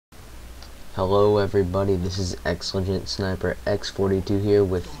Hello everybody, this is X-Legend Sniper X42 here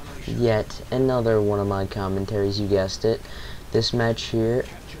with yet another one of my commentaries, you guessed it. This match here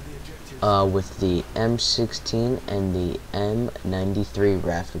with the M16 and the M93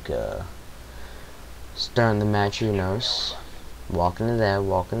 Raffica. Starting the match here, notice. Walking it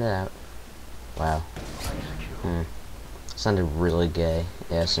out. Wow. Sounded really gay.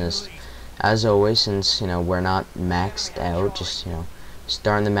 Yeah, since, as always, since, we're not maxed out, just,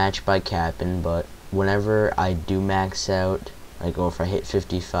 starting the match by capping, but whenever I do max out, like, or if I hit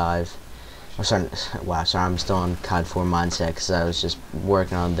 55, sorry, I'm still on COD 4 mindset, because I was just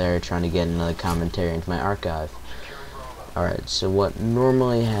working on there, trying to get another commentary into my archive. Alright, so what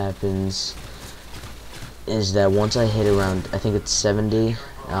normally happens is that once I hit around, I think it's 70,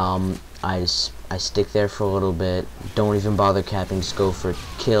 I stick there for a little bit, don't even bother capping, just go for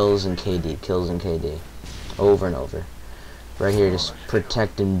kills and KD, over and over. Right here, just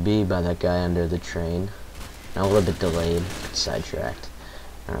protecting B by that guy under the train. Now a little bit delayed, sidetracked.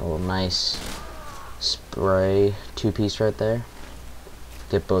 Alright, a little nice spray, two-piece right there.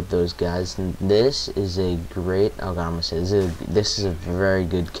 Get both those guys. And this is a great, oh god, I'm gonna say, this is a very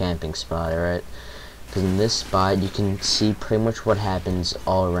good camping spot, alright? Because in this spot, you can see pretty much what happens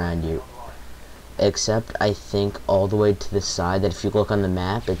all around you. Except, I think, all the way to the side, that if you look on the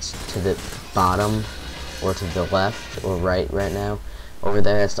map, it's to the bottom, or to the left, or right now. Over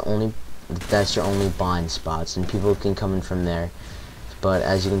there, that's your only blind spots, and people can come in from there. But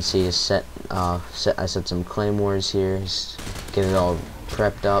as you can see, I set some claymores here, just get it all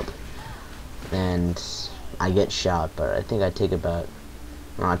prepped up, and I get shot, but I think I take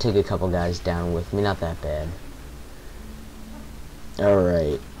I'll take a couple guys down with me, not that bad.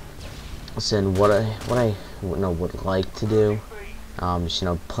 Alright. So then what I would like to do,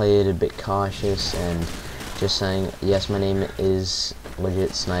 just play it a bit cautious and just saying, yes, my name is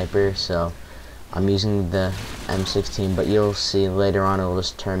Legit Sniper, so I'm using the M16, but you'll see later on it'll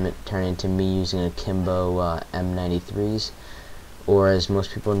just turn into me using a Kimbo M93s, or as most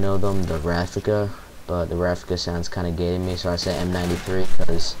people know them, the Raffica, but the Raffica sounds kind of gay to me, so I say M93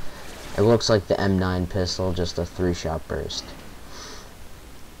 because it looks like the M9 pistol, just a 3-shot burst.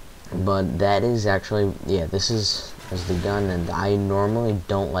 But that is actually, yeah, this is the gun, and I normally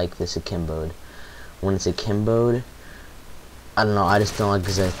don't like this akimboed. When it's akimboed, I don't know, I just don't like,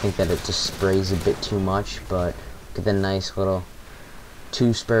 because I think that it just sprays a bit too much, but get the nice little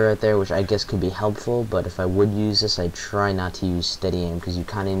 2-spray right there, which I guess could be helpful, but if I would use this, I'd try not to use steady aim, because you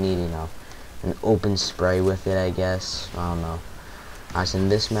kind of need, an open spray with it, I guess. I don't know. So in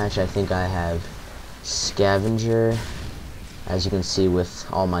this match, I think I have Scavenger, as you can see with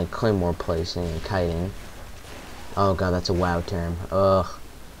all my claymore placing and kiting. Oh god, that's a WoW term. Ugh.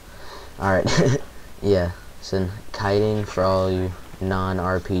 Alright. Yeah. So kiting, for all you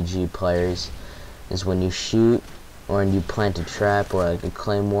non-RPG players, is when you shoot or when you plant a trap or like a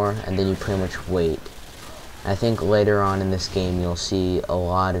claymore and then you pretty much wait. I think later on in this game you'll see a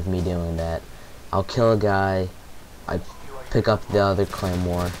lot of me doing that. I'll kill a guy, I pick up the other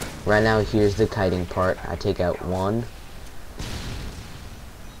claymore. Right now, here's the kiting part. I take out one,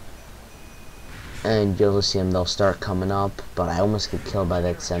 and you'll see them, they'll start coming up, but I almost get killed by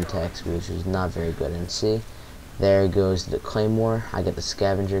that Semtex, which is not very good. And see, there goes the claymore. I get the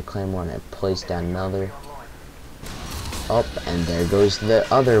Scavenger claymore, and I place down another. Up, and there goes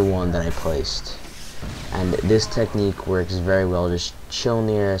the other one that I placed. And this technique works very well. Just chill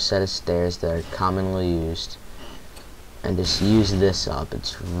near a set of stairs that are commonly used, and just use this up.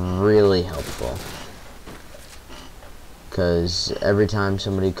 It's really helpful, because every time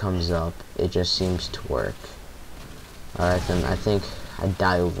somebody comes up, it just seems to work. Alright, then I think I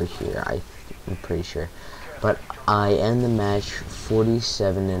die over here, I'm pretty sure. But I end the match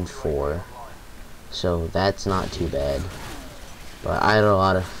 47-4, so that's not too bad. But I had a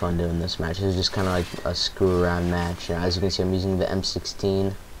lot of fun doing this match. It was just kind of like a screw around match. As you can see, I'm using the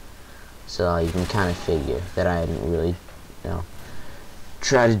M16, so you can kind of figure that I didn't really,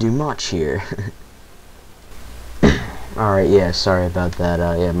 try to do much here. Alright, yeah, sorry about that.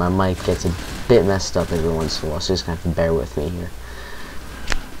 Yeah, my mic gets a bit messed up every once in a while, so just gonna have to bear with me here.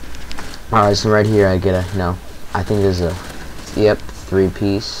 Alright, so right here I get a, I think there's a, yep,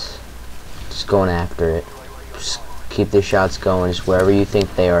 3-piece. Just going after it. Just keep the shots going, just wherever you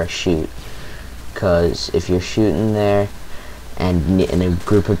think they are, shoot. Because if you're shooting there, and in a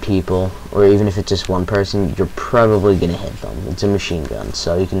group of people, or even if it's just one person, you're probably gonna hit them. It's a machine gun,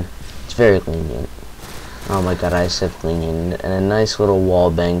 so it's very lenient. Oh my god, I said lenient. And a nice little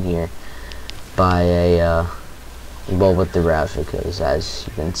wall bang here by a, well, with the Rafficas, as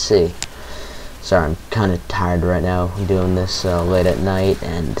you can see. Sorry, I'm kind of tired right now doing this late at night,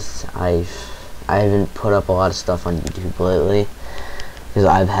 and I haven't put up a lot of stuff on YouTube lately because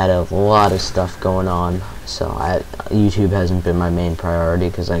I've had a lot of stuff going on. So YouTube hasn't been my main priority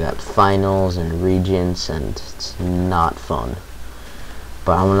because I got finals and regents, and it's not fun.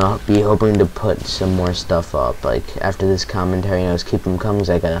 But I'm gonna be hoping to put some more stuff up. Like after this commentary, just keep them coming,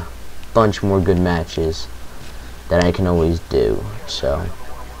 'cause I got a bunch more good matches that I can always do. So,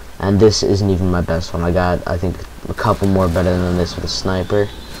 and this isn't even my best one. I got, I think, a couple more better than this with a sniper.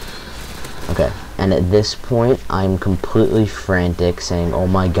 Okay, and at this point, I'm completely frantic, saying, "Oh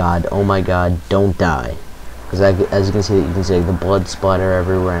my god, don't die!" Because as you can see the blood splatter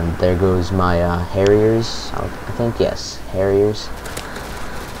everywhere, and there goes my Harriers. I think yes, Harriers.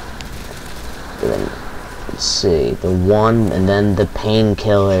 And then let's see, the one, and then the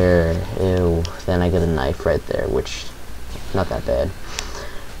painkiller. Ew. Then I get a knife right there, which not that bad.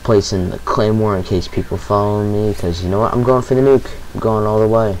 Placing the claymore in case people follow me, because you know what? I'm going for the nuke. I'm going all the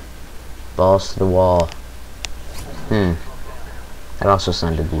way. Balls to the wall. That also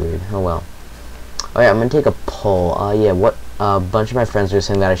sounded weird. Oh well. Oh yeah, I'm gonna take a poll. Yeah, what? A bunch of my friends were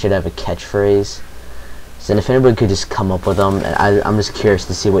saying that I should have a catchphrase. So if anybody could just come up with them, and I'm just curious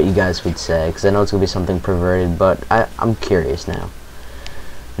to see what you guys would say, because I know it's gonna be something perverted, but I'm curious now.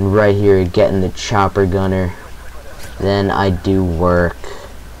 And right here, getting the chopper gunner. Then I do work.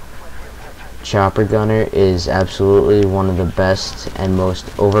 Chopper gunner is absolutely one of the best and most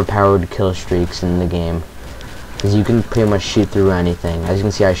overpowered kill streaks in the game, because you can pretty much shoot through anything. As you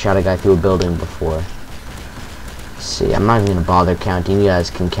can see, I shot a guy through a building before. Let's see, I'm not even gonna bother counting. You guys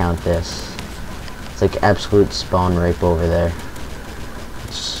can count this. It's like absolute spawn rape over there.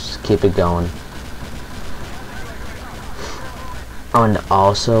 Just keep it going. Oh, and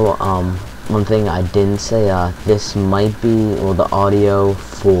also, one thing I didn't say, this might be, well, the audio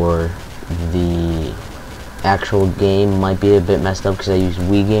for the actual game might be a bit messed up because I use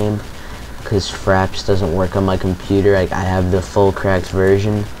Wii Game, because Fraps doesn't work on my computer. I have the full cracked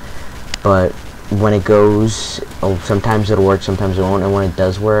version, but when it goes, sometimes it'll work, sometimes it won't, and when it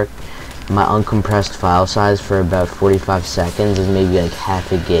does work, my uncompressed file size for about 45 seconds is maybe like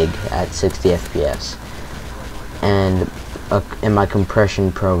half a gig at 60 FPS, and my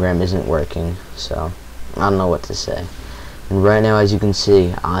compression program isn't working, so I don't know what to say. And right now, as you can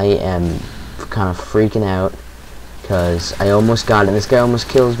see, I am kind of freaking out because I almost got it, and this guy almost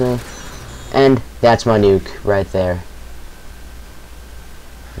kills me. And that's my nuke right there.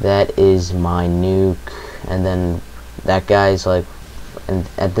 That is my nuke. And then that guy's like, and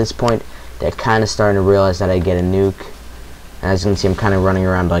at this point, they're kind of starting to realize that I get a nuke. And as you can see, I'm kind of running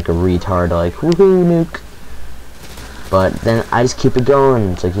around like a retard, like, woohoo, nuke. But then I just keep it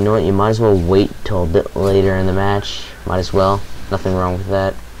going. It's like, you know what, you might as well wait till a bit later in the match. Might as well. Nothing wrong with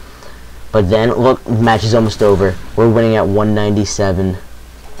that. But then, look, the match is almost over. We're winning at 197.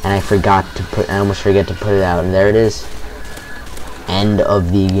 And I almost forget to put it out. And there it is. End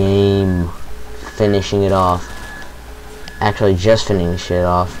of the game. Finishing it off. Actually, just finishing it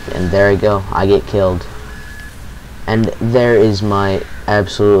off. And there I go. I get killed. And there is my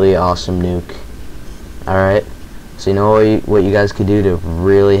absolutely awesome nuke. Alright. So you know what you guys could do to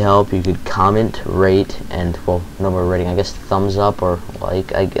really help? You could comment, rate, and, well, no more rating, I guess thumbs up or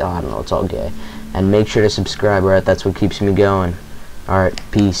like, I don't know, it's all gay. And make sure to subscribe, alright? That's what keeps me going. Alright,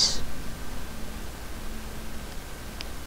 peace.